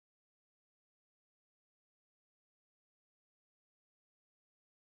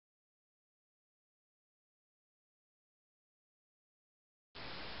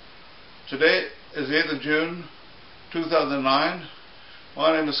Today is 8th of June 2009.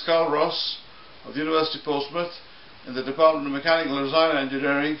 My name is Carl Ross of the University of Portsmouth in the Department of Mechanical Design and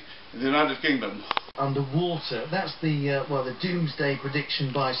Engineering in the United Kingdom. Underwater, that's the doomsday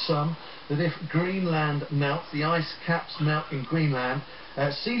prediction by some, that if Greenland melts, the ice caps melt in Greenland,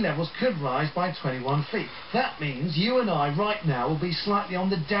 sea levels could rise by 21 feet. That means you and I right now will be slightly on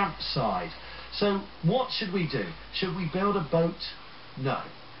the damp side. So what should we do? Should we build a boat? No.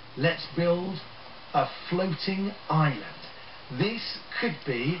 Let's build a floating island. This could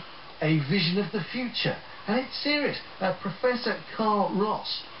be a vision of the future, and it's serious. Professor Carl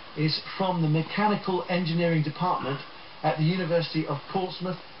Ross is from the Mechanical Engineering Department at the University of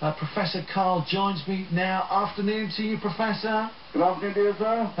Portsmouth. Professor Carl joins me now. Afternoon to you, Professor. Good afternoon, dear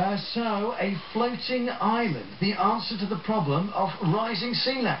sir. So, a floating island, the answer to the problem of rising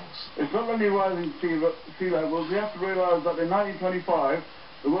sea levels. It's not only rising sea levels. You have to realise that in 1925,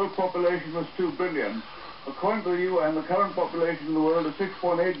 the world population was 2 billion. According to the UN, the current population in the world is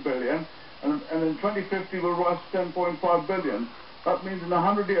 6.8 billion, and in 2050 will rise to 10.5 billion. That means in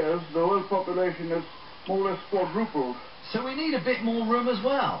 100 years, the world population is more or less quadrupled. So we need a bit more room as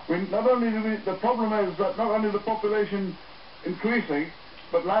well. The problem is that not only the population increasing,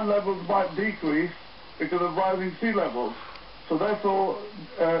 but land levels might decrease because of rising sea levels. So therefore,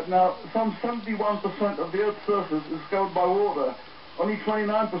 now some 71% of the Earth's surface is covered by water. Only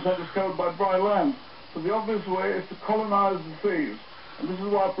 29% is covered by dry land. So the obvious way is to colonize the seas. And this is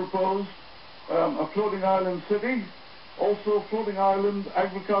why I propose a floating island city, also a floating island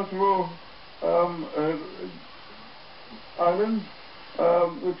agricultural island,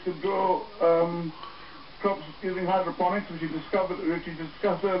 which could grow crops using hydroponics, which you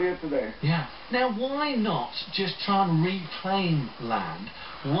discussed earlier today. Yeah. Now, why not just try and reclaim land?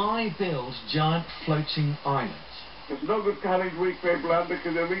 Why build giant floating islands? It's no good having reclaimed land,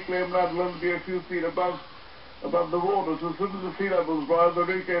 because the reclaimed land will only be a few feet above the water. So as soon as the sea levels rise, the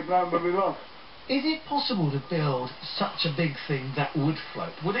reclaimed land will be lost. Is it possible to build such a big thing that would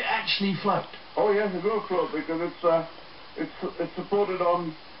float? Would it actually float? Oh yes, it will float, because it's supported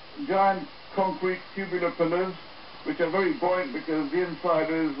on giant concrete tubular pillars, which are very buoyant because the inside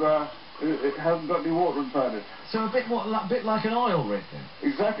is it hasn't got any water inside it. So a bit like an oil rig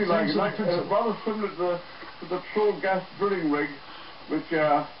then? Exactly, rather similar to the Troll gas drilling rig, which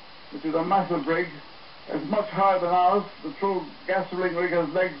is a massive rig. It's much higher than ours. The Troll gas drilling rig has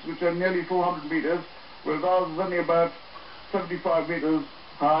legs which are nearly 400 metres, whereas ours is only about 75 metres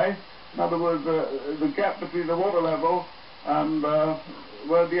high. In other words, the gap between the water level and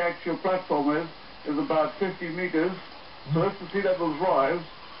where the actual platform is about 50 metres. So if the sea levels rise,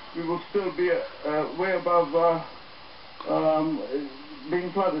 we will still be way above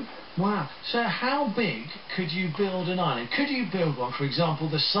being flooded. Wow. So how big could you build an island? Could you build one, for example,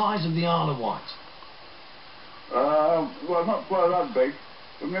 the size of the Isle of Wight? Well, not quite that big,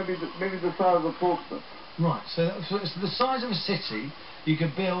 but maybe the size of Portsmouth. Right, so it's the size of a city you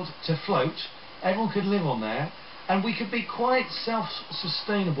could build to float, everyone could live on there, and we could be quite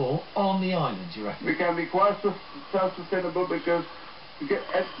self-sustainable on the island, you reckon? We can be quite self-sustainable, because to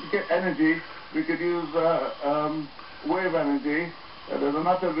get energy, we could use wave energy. There's a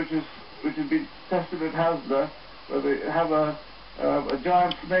method which has been tested at Hasda, where they have a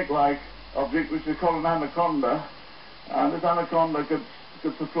giant snake-like object which they call an anaconda, and this anaconda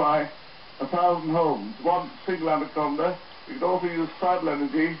could supply 1,000 homes. One single anaconda. You could also use tidal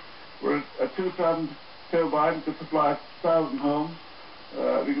energy, where a 2-ton turbine could supply 1,000 homes.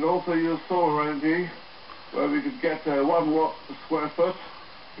 We could also use solar energy, where we could get 1 watt per square foot,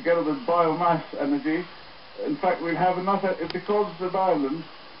 together with biomass energy. In fact, we'd have enough, because it's an island,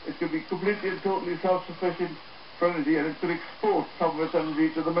 it could be completely and totally self-sufficient for energy, and it could export some of its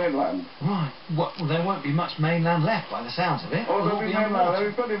energy to the mainland. Right. Well, there won't be much mainland left by the sounds of it. Oh, there'll be mainland. There'll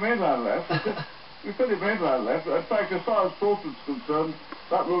be plenty of mainland left. There's plenty of mainland left. In fact, as far as Portsmouth's concerned,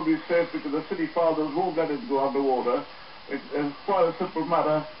 that will be safe, because the city fathers won't let it go underwater. It's quite a simple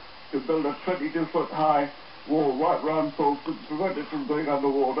matter to build a 22-foot high wall right round Portsmouth to prevent it from going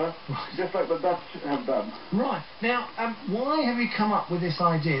underwater, just like the Dutch have done. Right. Now, why have you come up with this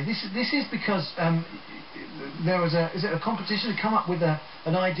idea? This is because there was is it a competition to come up with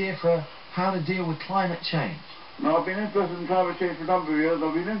an idea for how to deal with climate change? No, I've been interested in climate change for a number of years.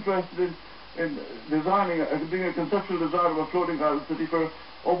 I've been interested in being a conceptual designer of a floating island city for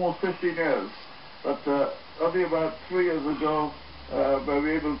almost 15 years. But only about 3 years ago were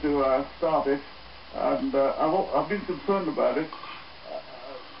we able to start it. And I've been concerned about it.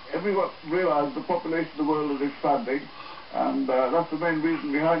 Everyone realizes the population of the world is expanding, and that's the main reason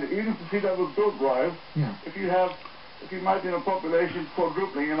behind it. Even if the sea levels don't rise, if you have if you imagine a population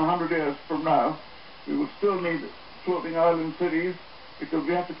quadrupling in 100 years from now, we will still need floating island cities because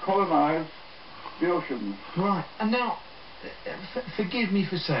we have to colonize the oceans. Right. And now, forgive me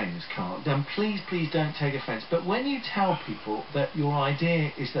for saying this, Carl, and please don't take offence, but when you tell people that your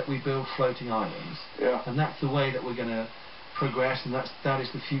idea is that we build floating islands, Yeah. and that's the way that we're going to progress, and that is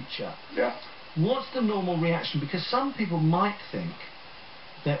the future, Yeah. what's the normal reaction? Because some people might think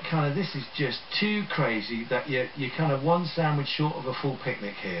that kind of this is just too crazy, that you're kind of one sandwich short of a full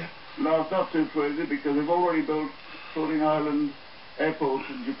picnic here. No, it's not too crazy because they've already built floating island airports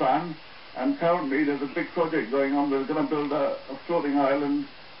in Japan, and currently there's a big project going on. They're going to build a floating island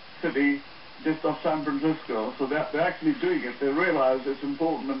city just off San Francisco. So they're actually doing it. They realize it's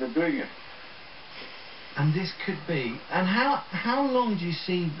important and they're doing it. And this could be... And how long do you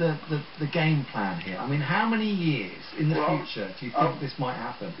see the game plan here? I mean, how many years in the future do you think this might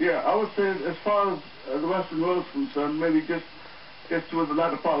happen? Yeah, I would say as far as the Western world is concerned, maybe just towards the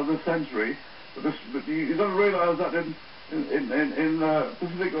latter part of this century. But you've got to realize that in the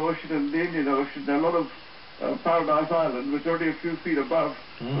Pacific Ocean and the Indian Ocean, there are a lot of Paradise Island, which are only a few feet above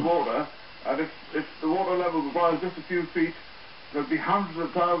the water. And if the water level rise just a few feet, there'll be hundreds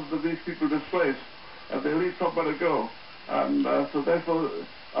of thousands of these people displaced. And they'll need somewhere to go. And so therefore,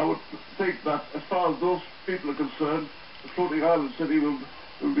 I would think that as far as those people are concerned, the floating island city will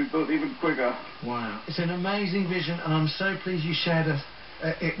be built even quicker. Wow. It's an amazing vision, and I'm so pleased you shared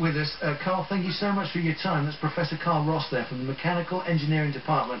it with us. Carl, thank you so much for your time. That's Professor Carl Ross there from the Mechanical Engineering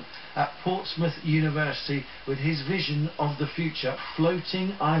Department at Portsmouth University with his vision of the future,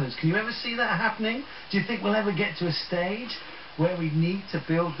 floating islands. Can you ever see that happening? Do you think we'll ever get to a stage where we need to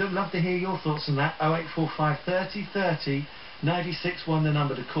build them? Love to hear your thoughts on that. 0845 30 30 96 1, the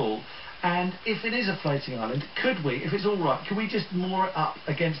number to call. And if it is a floating island, could we, if it's all right, can we just moor it up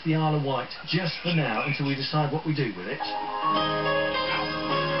against the Isle of Wight just for now until we decide what we do with it?